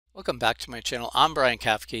Welcome back to my channel. I'm Brian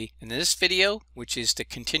Kafke. In this video, which is the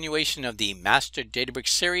continuation of the Master Databricks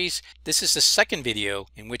series, this is the second video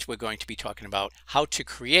in which we're going to be talking about how to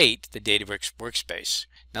create the Databricks workspace.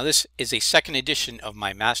 Now this is a second edition of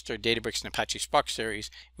my Master Databricks and Apache Spark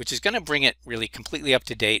series, which is going to bring it really completely up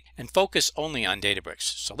to date and focus only on Databricks.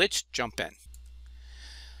 So let's jump in.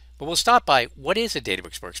 But we'll start by, what is a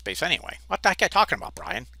Databricks workspace anyway? What the heck are you talking about,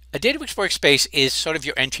 Brian? A Databricks workspace is sort of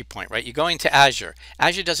your entry point, right? You're going to Azure.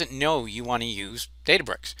 Azure doesn't know you want to use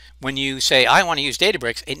Databricks. When you say, I want to use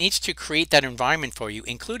Databricks, it needs to create that environment for you,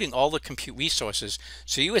 including all the compute resources.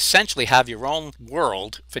 So you essentially have your own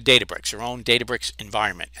world for Databricks, your own Databricks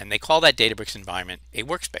environment. And they call that Databricks environment a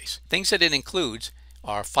workspace. Things that it includes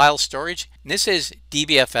are file storage. And this is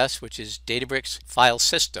DBFS, which is Databricks File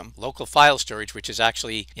System, local file storage, which is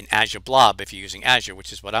actually in Azure Blob if you're using Azure,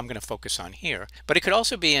 which is what I'm going to focus on here. But it could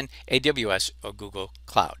also be in AWS or Google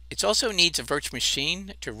Cloud. It also needs a virtual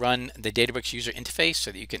machine to run the Databricks user interface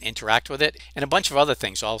so that you can interact with it, and a bunch of other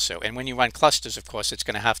things also. And when you run clusters, of course, it's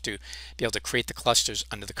going to have to be able to create the clusters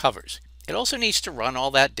under the covers. It also needs to run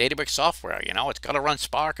all that Databricks software. You know, it's got to run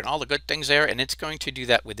Spark and all the good things there, and it's going to do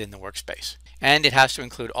that within the workspace. And it has to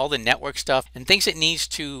include all the network stuff and things it needs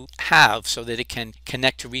to have so that it can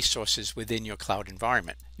connect to resources within your cloud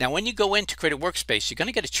environment. Now, when you go in to create a workspace, you're going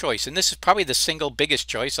to get a choice, and this is probably the single biggest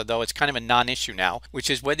choice, although it's kind of a non-issue now, which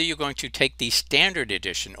is whether you're going to take the standard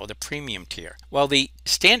edition or the premium tier. Well, the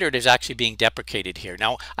standard is actually being deprecated here.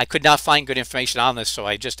 Now, I could not find good information on this, so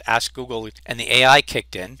I just asked Google and the AI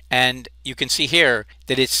kicked in, and you can see here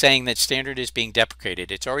that it's saying that standard is being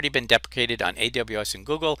deprecated. It's already been deprecated on AWS and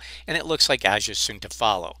Google, and it looks like Azure's soon to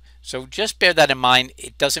follow. So just bear that in mind.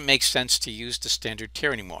 It doesn't make sense to use the standard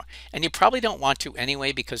tier anymore. And you probably don't want to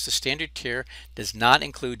anyway, because the standard tier does not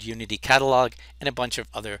include Unity Catalog and a bunch of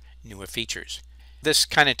other newer features. This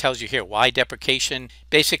kind of tells you here why deprecation.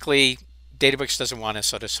 Basically, Databricks doesn't want to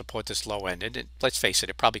sort of support this low end. And let's face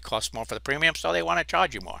it, it probably costs more for the premium, so they want to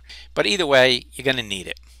charge you more. But either way, you're going to need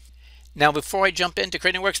it. Now, before I jump into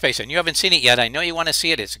creating a workspace, and you haven't seen it yet, I know you want to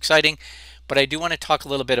see it, it's exciting, but I do want to talk a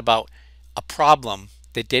little bit about a problem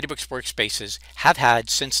that Databricks workspaces have had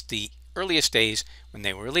since the earliest days when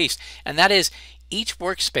they were released. And that is, each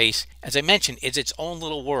workspace, as I mentioned, is its own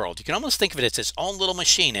little world. You can almost think of it as its own little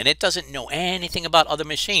machine, and it doesn't know anything about other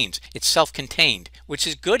machines. It's self-contained, which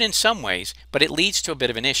is good in some ways, but it leads to a bit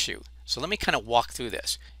of an issue. So let me kind of walk through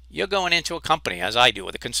this. You're going into a company, as I do,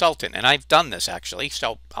 with a consultant, and I've done this actually,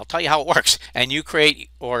 so I'll tell you how it works. And you create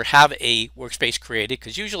or have a workspace created,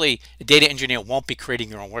 because usually a data engineer won't be creating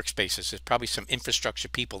your own workspaces. There's probably some infrastructure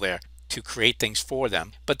people there to create things for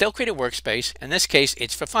them. But they'll create a workspace. In this case,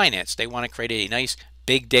 it's for finance. They want to create a nice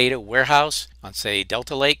big data warehouse on, say,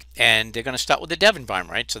 Delta Lake, and they're going to start with the dev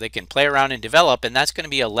environment, right? So they can play around and develop, and that's going to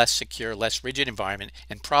be a less secure, less rigid environment,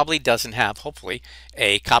 and probably doesn't have, hopefully,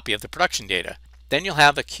 a copy of the production data. Then you'll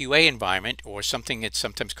have a QA environment, or something that's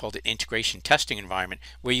sometimes called an integration testing environment,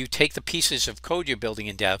 where you take the pieces of code you're building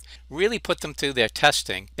in dev, really put them through their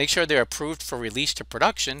testing, make sure they're approved for release to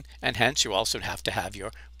production, and hence you also have to have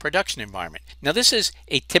your production environment. Now, this is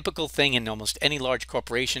a typical thing in almost any large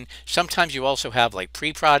corporation. Sometimes you also have like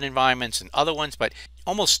pre-prod environments and other ones, but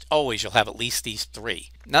almost always you'll have at least these three.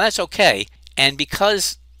 Now, that's okay, and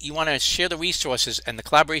because you want to share the resources and the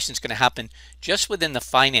collaboration is going to happen just within the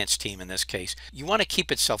finance team in this case, you want to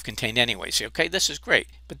keep it self-contained anyway. Say, okay, this is great.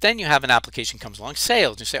 But then you have an application comes along,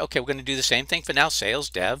 sales, and you say, okay, we're going to do the same thing for now, sales,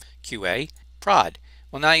 dev, QA, prod.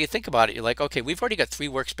 Well, now you think about it, you're like, okay, we've already got 3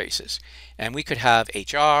 workspaces, and we could have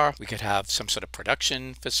HR, we could have some sort of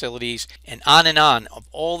production facilities, and on of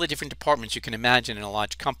all the different departments you can imagine in a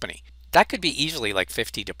large company. That could be easily like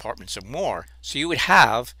 50 departments or more. So you would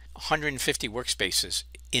have 150 workspaces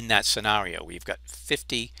in that scenario. We've got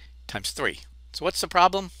 50 times 3. So what's the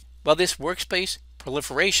problem? Well, this workspace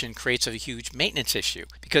proliferation creates a huge maintenance issue,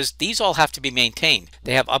 because these all have to be maintained.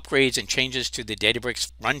 They have upgrades and changes to the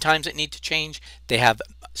Databricks runtimes that need to change. They have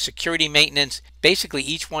security maintenance. Basically,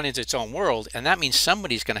 each one is its own world, and that means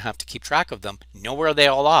somebody's going to have to keep track of them, know where they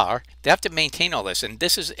all are. They have to maintain all this, and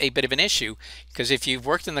this is a bit of an issue, because if you've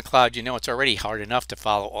worked in the cloud, you know it's already hard enough to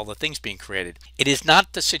follow all the things being created. It is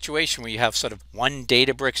not the situation where you have sort of one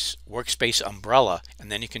Databricks workspace umbrella,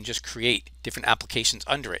 and then you can just create different applications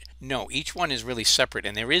under it. No, each one is really separate,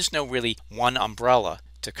 and there is no really one umbrella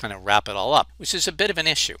to kind of wrap it all up, which is a bit of an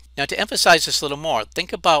issue. Now, to emphasize this a little more,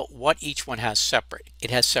 think about what each one has separate.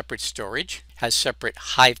 It has separate storage, has separate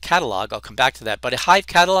Hive catalog. I'll come back to that. But a Hive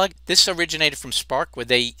catalog, this originated from Spark, where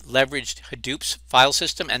they leveraged Hadoop's file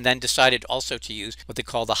system and then decided also to use what they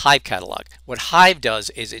call the Hive catalog. What Hive does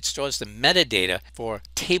is it stores the metadata for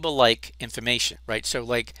table-like information, right? So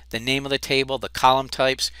like the name of the table, the column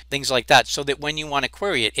types, things like that, so that when you want to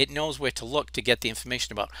query it, it knows where to look to get the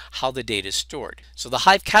information about how the data is stored. So the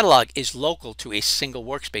Hive catalog is local to a single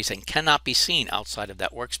workspace and cannot be seen outside of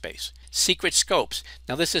that workspace. Secret scopes.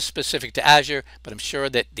 Now this is specific to Azure, but I'm sure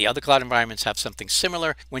that the other cloud environments have something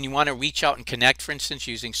similar. When you want to reach out and connect, for instance,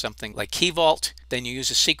 using something like Key Vault, then you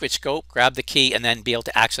use a secret scope, grab the key, and then be able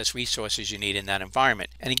to access resources you need in that environment.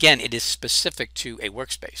 And again, it is specific to a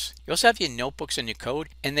workspace. You also have your notebooks and your code,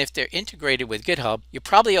 and if they're integrated with GitHub, you're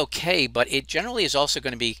probably okay, but it generally is also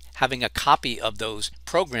going to be having a copy of those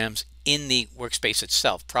programs in the workspace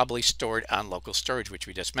itself, probably stored on local storage, which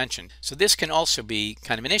we just mentioned. So this can also be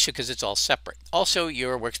kind of an issue because it's all separate. Also,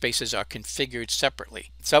 your workspaces are configured separately.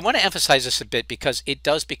 So I want to emphasize this a bit because it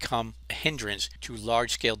does become a hindrance to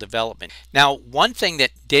large-scale development. Now, one thing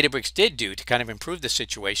that Databricks did do to kind of improve the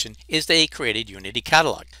situation is they created Unity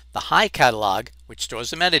Catalog. The Hive catalog, which stores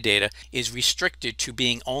the metadata, is restricted to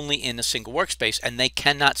being only in a single workspace, and they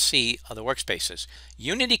cannot see other workspaces.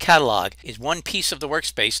 Unity Catalog is one piece of the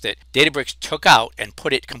workspace that Databricks took out and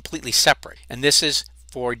put it completely separate. And this is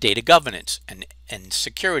for data governance and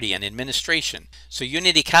security and administration. So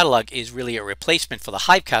Unity Catalog is really a replacement for the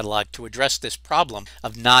Hive catalog to address this problem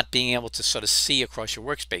of not being able to sort of see across your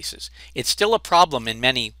workspaces. It's still a problem in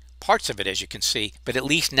many parts of it, as you can see, but at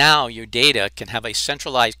least now your data can have a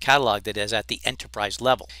centralized catalog that is at the enterprise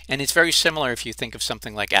level. And it's very similar if you think of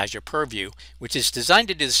something like Azure Purview, which is designed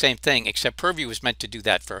to do the same thing, except Purview was meant to do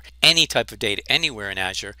that for any type of data anywhere in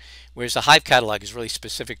Azure, whereas the Hive catalog is really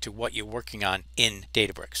specific to what you're working on in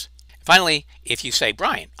Databricks. Finally, if you say,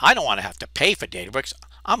 Brian, I don't want to have to pay for Databricks,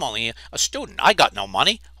 I'm only a student, I got no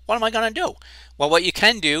money, what am I going to do? Well, what you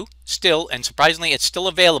can do still, and surprisingly it's still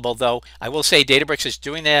available, though I will say Databricks is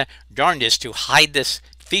doing their darndest to hide this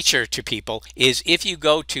feature to people, is if you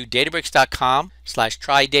go to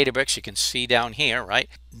databricks.com/try-databricks, you can see down here, right?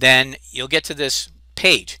 Then you'll get to this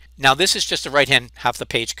page. Now this is just the right hand half of the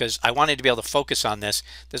page because I wanted to be able to focus on this.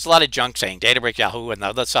 There's a lot of junk saying Databricks, Yahoo, and the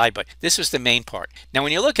other side, but this is the main part. Now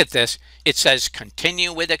when you look at this, it says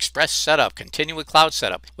continue with Express setup, continue with cloud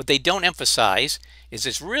setup. What they don't emphasize is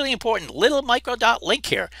this really important little micro dot link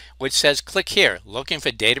here, which says click here. Looking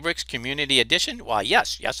for Databricks Community Edition? Why,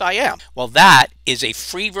 yes I am. Well, that is a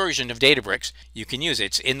free version of Databricks. You can use it.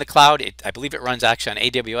 It's in the cloud. I believe it runs actually on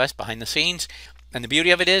AWS behind the scenes. And the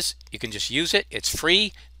beauty of it is you can just use it. It's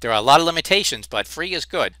free. There are a lot of limitations, but free is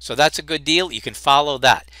good. So that's a good deal. You can follow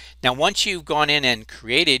that. Now, once you've gone in and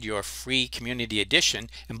created your free community edition,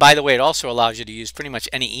 and by the way, it also allows you to use pretty much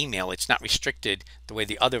any email. It's not restricted the way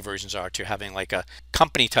the other versions are to having like a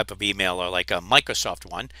company type of email or like a Microsoft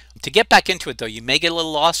one. To get back into it, though, you may get a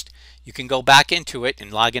little lost. You can go back into it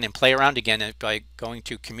and log in and play around again by going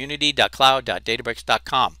to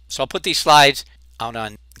community.cloud.databricks.com. So I'll put these slides out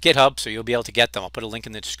on GitHub, so you'll be able to get them. I'll put a link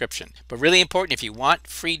in the description. But really important, if you want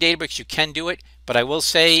free Databricks, you can do it. But I will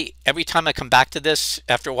say, every time I come back to this,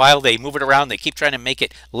 after a while, they move it around. They keep trying to make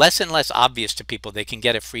it less and less obvious to people they can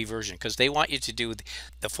get a free version because they want you to do the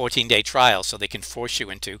 14-day trial so they can force you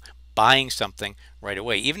into buying something right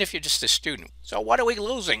away, even if you're just a student. So what are we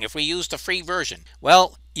losing if we use the free version?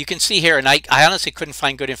 Well, you can see here, and I honestly couldn't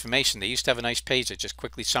find good information. They used to have a nice page that just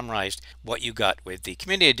quickly summarized what you got with the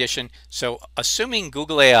community edition. So assuming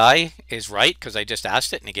Google AI is right, because I just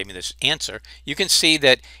asked it and it gave me this answer, you can see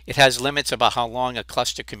that it has limits about how long a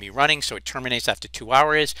cluster can be running. So it terminates after 2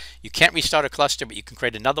 hours. You can't restart a cluster, but you can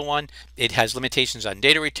create another one. It has limitations on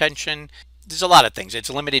data retention. There's a lot of things. It's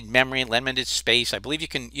limited memory, limited space. I believe you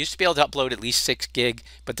used to be able to upload at least 6 gig,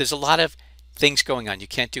 but there's a lot of things going on. You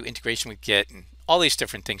can't do integration with Git and all these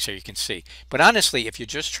different things here you can see. But honestly, if you're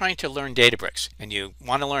just trying to learn Databricks and you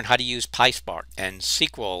want to learn how to use PySpark and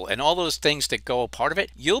SQL and all those things that go a part of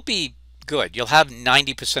it, you'll be good. You'll have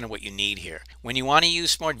 90% of what you need here. When you want to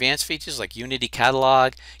use more advanced features like Unity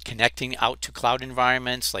Catalog, connecting out to cloud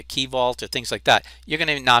environments like Key Vault or things like that, you're going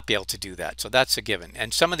to not be able to do that. So that's a given.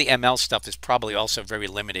 And some of the ML stuff is probably also very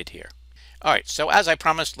limited here. All right, so as I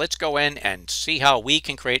promised, let's go in and see how we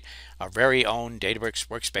can create our very own Databricks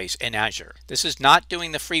workspace in Azure. This is not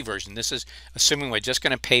doing the free version. This is assuming we're just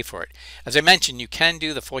going to pay for it. As I mentioned, you can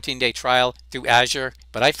do the 14-day trial through Azure,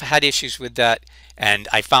 but I've had issues with that, and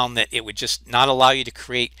I found that it would just not allow you to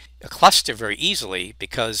create a cluster very easily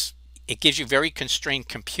because it gives you very constrained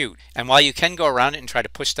compute. And while you can go around it and try to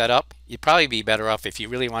push that up, you'd probably be better off if you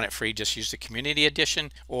really want it free, just use the community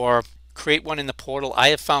edition or create one in the portal. I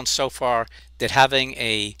have found so far that having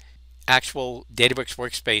a actual Databricks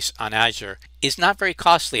workspace on Azure is not very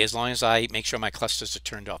costly as long as I make sure my clusters are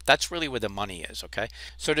turned off. That's really where the money is, okay?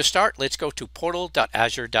 So to start, let's go to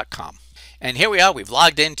portal.azure.com. And here we are, we've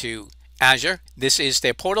logged into Azure. This is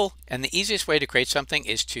their portal, and the easiest way to create something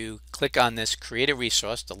is to click on this create a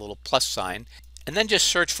resource, the little plus sign, and then just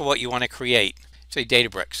search for what you want to create. Say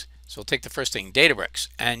Databricks. So we'll take the first thing, Databricks,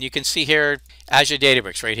 and you can see here Azure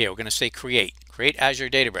Databricks right here. We're going to say create Azure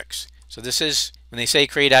Databricks. So this is, when they say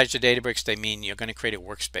create Azure Databricks, they mean you're going to create a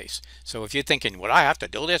workspace. So if you're thinking, would I have to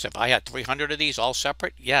do this if I had 300 of these all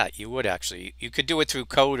separate? Yeah, you would actually. You could do it through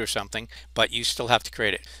code or something, but you still have to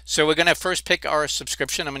create it. So we're going to first pick our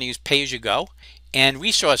subscription. I'm going to use pay-as-you-go. And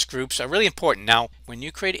resource groups are really important. Now, when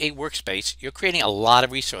you create a workspace, you're creating a lot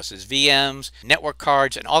of resources, VMs, network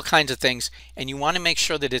cards, and all kinds of things. And you want to make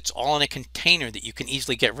sure that it's all in a container that you can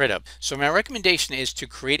easily get rid of. So my recommendation is to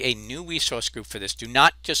create a new resource group for this. Do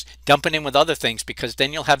not just dump it in with other things, because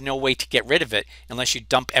then you'll have no way to get rid of it unless you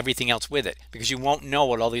dump everything else with it, because you won't know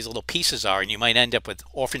what all these little pieces are and you might end up with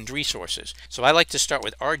orphaned resources. So I like to start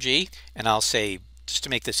with RG, and I'll say, just to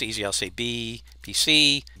make this easy, I'll say B,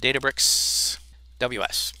 PC, Databricks,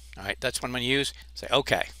 WS. All right, that's what I'm going to use. Say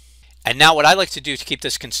OK. And now what I like to do to keep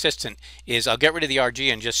this consistent is I'll get rid of the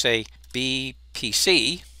RG and just say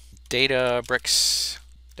BPC Databricks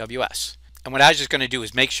WS. And what Azure's going to do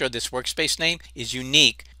is make sure this workspace name is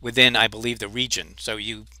unique within, I believe, the region. So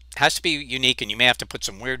it has to be unique, and you may have to put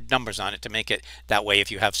some weird numbers on it to make it that way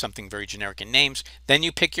if you have something very generic in names. Then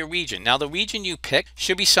you pick your region. Now the region you pick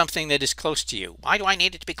should be something that is close to you. Why do I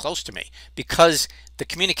need it to be close to me? Because the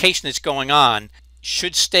communication that's going on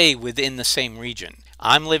should stay within the same region.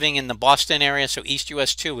 I'm living in the Boston area, so East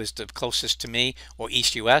US 2 is the closest to me, or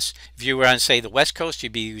East US. If you were on, say, the West Coast,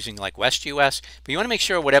 you'd be using like West US. But you want to make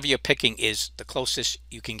sure whatever you're picking is the closest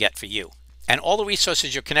you can get for you. And all the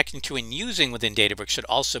resources you're connecting to and using within Databricks should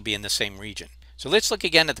also be in the same region. So let's look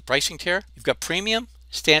again at the pricing tier. You've got Premium,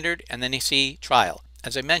 Standard, and then you see Trial.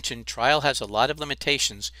 As I mentioned, Trial has a lot of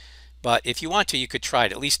limitations, but if you want to, you could try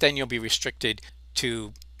it. At least then you'll be restricted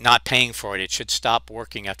to not paying for it. It should stop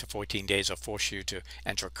working after 14 days or force you to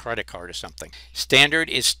enter a credit card or something. Standard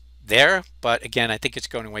is there, but again, I think it's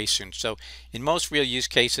going away soon. So in most real use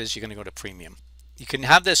cases, you're going to go to Premium. You can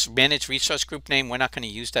have this manage resource group name. We're not going to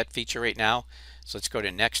use that feature right now. So let's go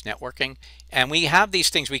to Next, Networking. And we have these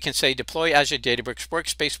things. We can say deploy Azure Databricks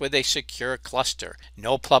Workspace with a secure cluster.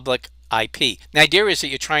 No public IP. The idea is that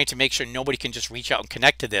you're trying to make sure nobody can just reach out and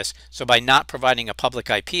connect to this. So by not providing a public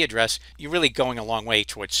IP address, you're really going a long way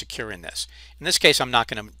towards securing this. In this case, I'm not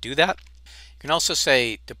going to do that. You can also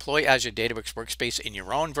say deploy Azure Databricks Workspace in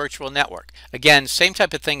your own virtual network. Again, same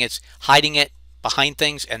type of thing. It's hiding it behind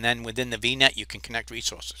things, and then within the VNet, you can connect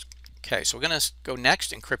resources. Okay, so we're going to go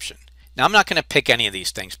next, encryption. Now, I'm not going to pick any of these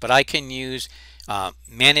things, but I can use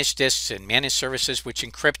managed disks and managed services, which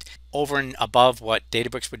encrypt over and above what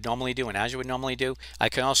Databricks would normally do and Azure would normally do. I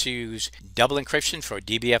can also use double encryption for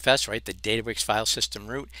DBFS, right, the Databricks file system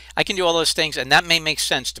root. I can do all those things, and that may make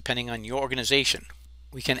sense depending on your organization.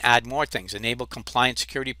 We can add more things, enable compliant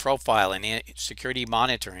security profile and security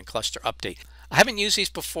monitor and cluster update. I haven't used these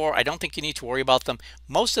before. I don't think you need to worry about them.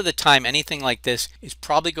 Most of the time, anything like this is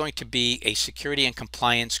probably going to be a security and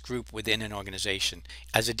compliance group within an organization.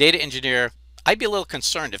 As a data engineer, I'd be a little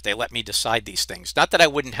concerned if they let me decide these things. Not that I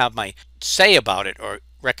wouldn't have my say about it or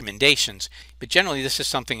recommendations, but generally this is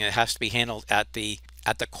something that has to be handled at the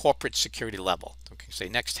corporate security level. Okay, say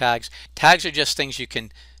next tags. Tags are just things you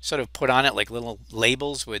can sort of put on it, like little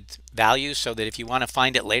labels with values, so that if you want to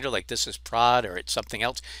find it later, like this is prod or it's something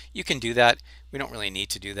else, you can do that. We don't really need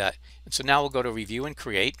to do that. And so now we'll go to review and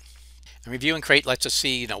create. And review and create lets us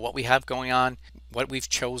see, what we have going on, what we've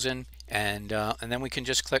chosen, and then we can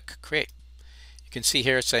just click create. You can see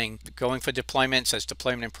here saying going for deployment, says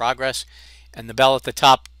deployment in progress, and the bell at the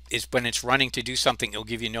top is when it's running to do something. It'll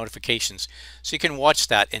give you notifications, so you can watch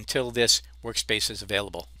that until this workspace is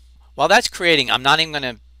available. While that's creating, I'm not even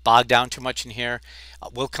going to bog down too much in here.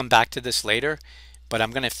 We'll come back to this later, but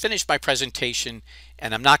I'm going to finish my presentation,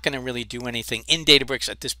 and I'm not going to really do anything in Databricks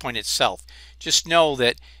at this point itself. Just know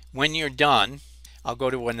that when you're done, I'll go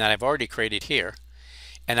to one that I've already created here,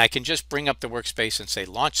 and I can just bring up the workspace and say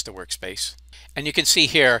launch the workspace. And you can see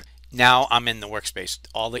here, now I'm in the workspace,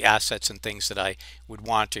 all the assets and things that I would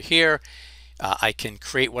want to here. I can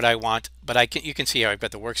create what I want, but you can see here I've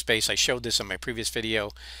got the workspace. I showed this in my previous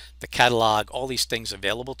video, the catalog, all these things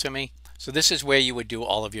available to me. So this is where you would do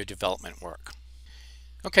all of your development work.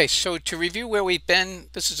 Okay, so to review where we've been,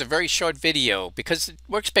 this is a very short video because the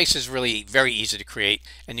workspace is really very easy to create,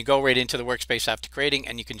 and you go right into the workspace after creating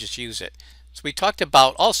and you can just use it. So we talked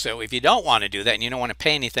about also, if you don't want to do that and you don't want to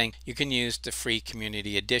pay anything, you can use the free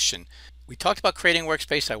community edition. We talked about creating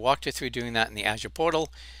Workspace. I walked you through doing that in the Azure portal.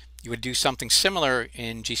 You would do something similar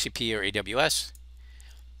in GCP or AWS.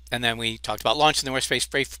 And then we talked about launching the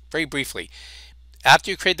Workspace very briefly.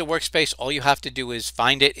 After you create the Workspace, all you have to do is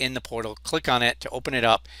find it in the portal, click on it to open it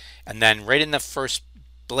up, and then right in the first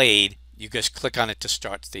blade, you just click on it to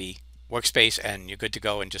start the Workspace, and you're good to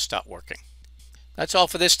go and just start working. That's all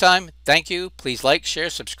for this time. Thank you. Please like, share,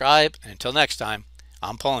 subscribe. And until next time,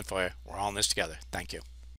 I'm pulling for you. We're all in this together. Thank you.